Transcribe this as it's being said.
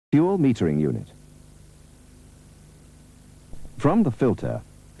Fuel metering unit. From the filter,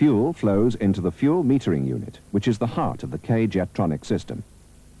 fuel flows into the fuel metering unit, which is the heart of the K-jetronic system.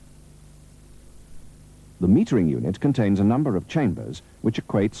 The metering unit contains a number of chambers which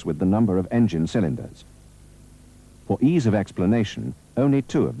equates with the number of engine cylinders. For ease of explanation, only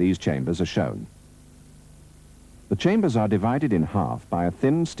 2 of these chambers are shown. The chambers are divided in half by a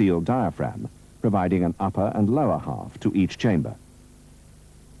thin steel diaphragm, providing an upper and lower half to each chamber.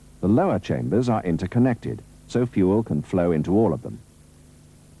 The lower chambers are interconnected, so fuel can flow into all of them.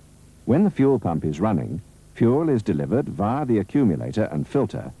 When the fuel pump is running, fuel is delivered via the accumulator and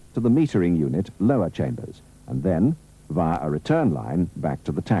filter to the metering unit lower chambers, and then, via a return line, back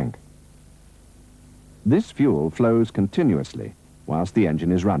to the tank. This fuel flows continuously whilst the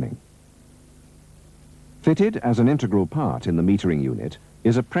engine is running. Fitted as an integral part in the metering unit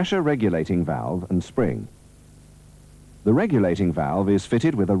is a pressure regulating valve and spring. The regulating valve is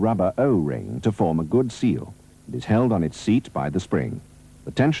fitted with a rubber O-ring to form a good seal. It is held on its seat by the spring, the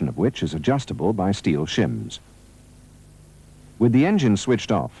tension of which is adjustable by steel shims. With the engine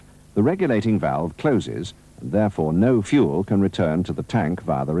switched off, the regulating valve closes, and therefore no fuel can return to the tank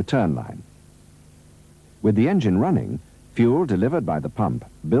via the return line. With the engine running, fuel delivered by the pump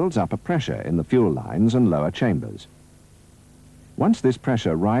builds up a pressure in the fuel lines and lower chambers. Once this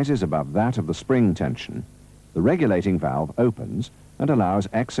pressure rises above that of the spring tension, the regulating valve opens and allows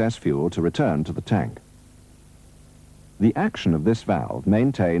excess fuel to return to the tank. The action of this valve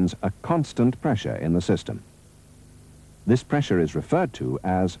maintains a constant pressure in the system. This pressure is referred to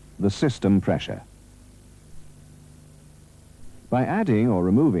as the system pressure. By adding or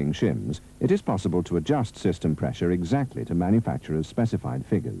removing shims, it is possible to adjust system pressure exactly to manufacturer's specified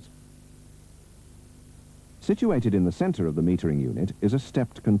figures. Situated in the center of the metering unit is a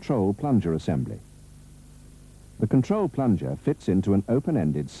stepped control plunger assembly. The control plunger fits into an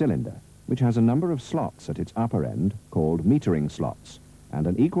open-ended cylinder, which has a number of slots at its upper end, called metering slots, and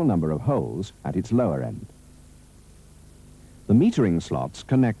an equal number of holes at its lower end. The metering slots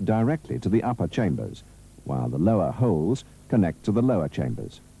connect directly to the upper chambers, while the lower holes connect to the lower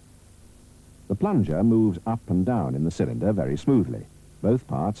chambers. The plunger moves up and down in the cylinder very smoothly, both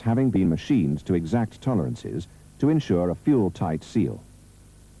parts having been machined to exact tolerances to ensure a fuel-tight seal.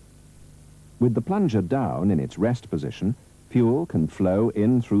 With the plunger down in its rest position, fuel can flow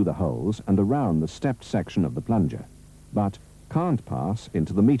in through the holes and around the stepped section of the plunger, but can't pass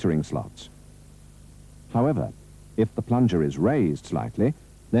into the metering slots. However, if the plunger is raised slightly,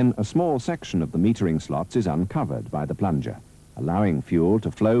 then a small section of the metering slots is uncovered by the plunger, allowing fuel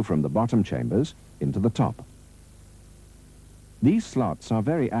to flow from the bottom chambers into the top. These slots are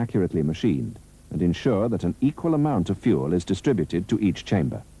very accurately machined and ensure that an equal amount of fuel is distributed to each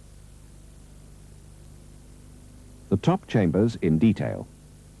chamber. The top chambers in detail.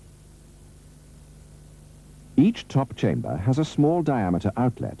 Each top chamber has a small diameter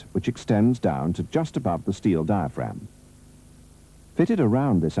outlet which extends down to just above the steel diaphragm. Fitted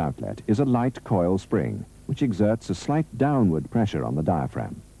around this outlet is a light coil spring which exerts a slight downward pressure on the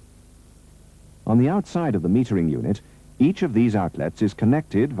diaphragm. On the outside of the metering unit, each of these outlets is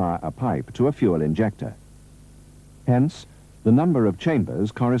connected via a pipe to a fuel injector. Hence, the number of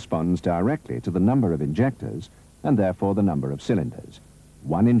chambers corresponds directly to the number of injectors and therefore the number of cylinders,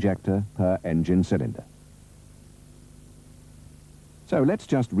 1 injector per engine cylinder. So let's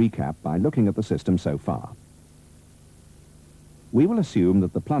just recap by looking at the system so far. We will assume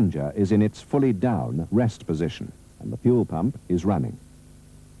that the plunger is in its fully down rest position and the fuel pump is running.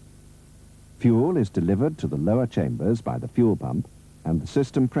 Fuel is delivered to the lower chambers by the fuel pump and the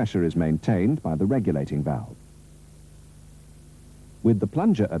system pressure is maintained by the regulating valve. With the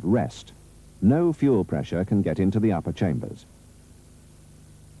plunger at rest, no fuel pressure can get into the upper chambers.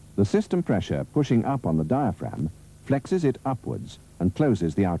 The system pressure pushing up on the diaphragm flexes it upwards and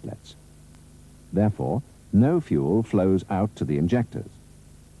closes the outlets. Therefore, no fuel flows out to the injectors.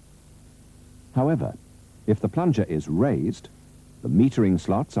 However, if the plunger is raised, the metering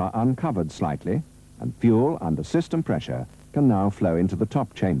slots are uncovered slightly and fuel under system pressure can now flow into the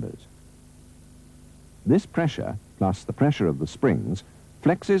top chambers. This pressure, plus the pressure of the springs,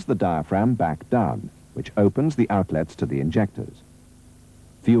 flexes the diaphragm back down, which opens the outlets to the injectors.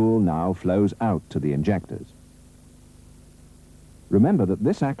 Fuel now flows out to the injectors. Remember that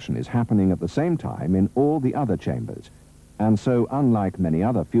this action is happening at the same time in all the other chambers, and so unlike many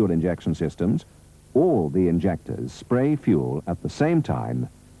other fuel injection systems, all the injectors spray fuel at the same time,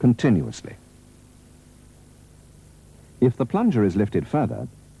 continuously. If the plunger is lifted further,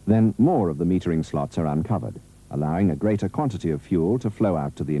 then more of the metering slots are uncovered, allowing a greater quantity of fuel to flow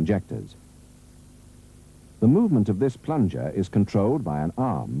out to the injectors. The movement of this plunger is controlled by an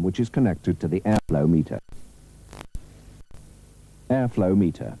arm which is connected to the airflow meter. Airflow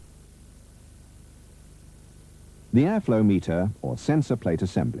meter. The airflow meter, or sensor plate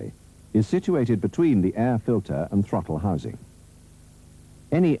assembly, is situated between the air filter and throttle housing.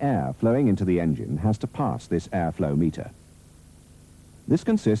 Any air flowing into the engine has to pass this airflow meter. This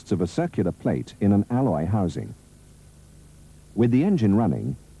consists of a circular plate in an alloy housing. With the engine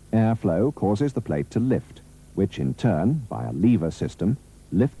running, airflow causes the plate to lift, which in turn, by a lever system,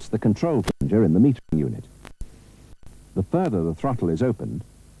 lifts the control plunger in the metering unit. The further the throttle is opened,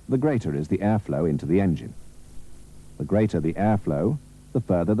 the greater is the airflow into the engine. The greater the airflow, the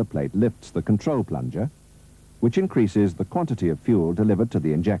further the plate lifts the control plunger, which increases the quantity of fuel delivered to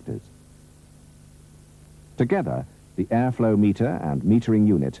the injectors. Together, the airflow meter and metering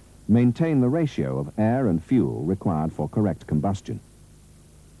unit maintain the ratio of air and fuel required for correct combustion.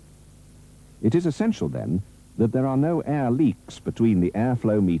 It is essential, then, that there are no air leaks between the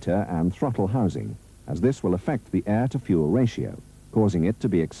airflow meter and throttle housing, as this will affect the air-to-fuel ratio, causing it to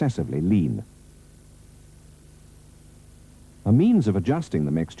be excessively lean. A means of adjusting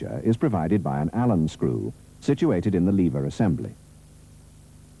the mixture is provided by an Allen screw situated in the lever assembly.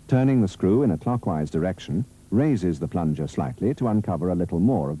 Turning the screw in a clockwise direction raises the plunger slightly to uncover a little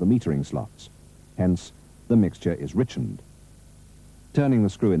more of the metering slots. Hence, the mixture is richened. Turning the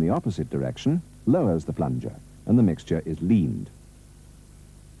screw in the opposite direction lowers the plunger, and the mixture is leaned.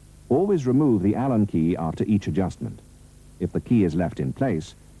 Always remove the Allen key after each adjustment. If the key is left in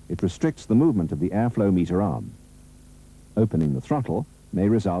place, it restricts the movement of the airflow meter arm. Opening the throttle may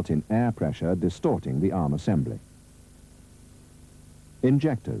result in air pressure distorting the arm assembly.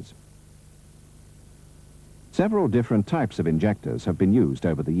 Injectors. Several different types of injectors have been used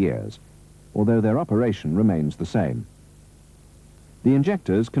over the years, although their operation remains the same. The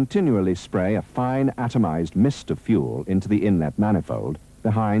injectors continually spray a fine atomized mist of fuel into the inlet manifold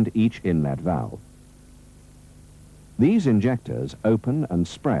behind each inlet valve. These injectors open and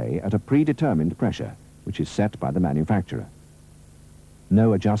spray at a predetermined pressure, which is set by the manufacturer.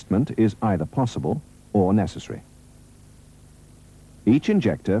 No adjustment is either possible or necessary. Each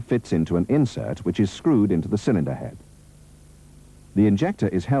injector fits into an insert which is screwed into the cylinder head. The injector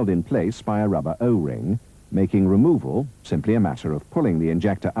is held in place by a rubber O-ring, making removal simply a matter of pulling the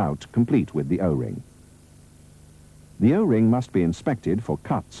injector out complete with the O-ring. The O-ring must be inspected for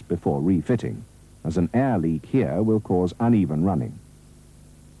cuts before refitting, as an air leak here will cause uneven running.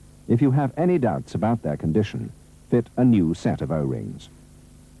 If you have any doubts about their condition, fit a new set of O-rings.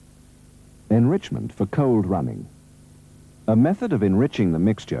 Enrichment for cold running. A method of enriching the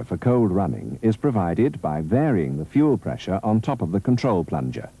mixture for cold running is provided by varying the fuel pressure on top of the control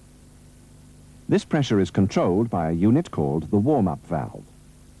plunger. This pressure is controlled by a unit called the warm-up valve.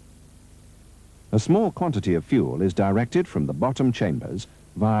 A small quantity of fuel is directed from the bottom chambers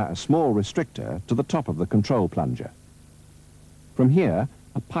via a small restrictor to the top of the control plunger. From here,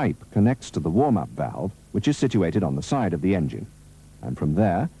 a pipe connects to the warm-up valve, which is situated on the side of the engine, and from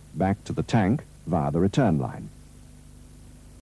there, back to the tank via the return line.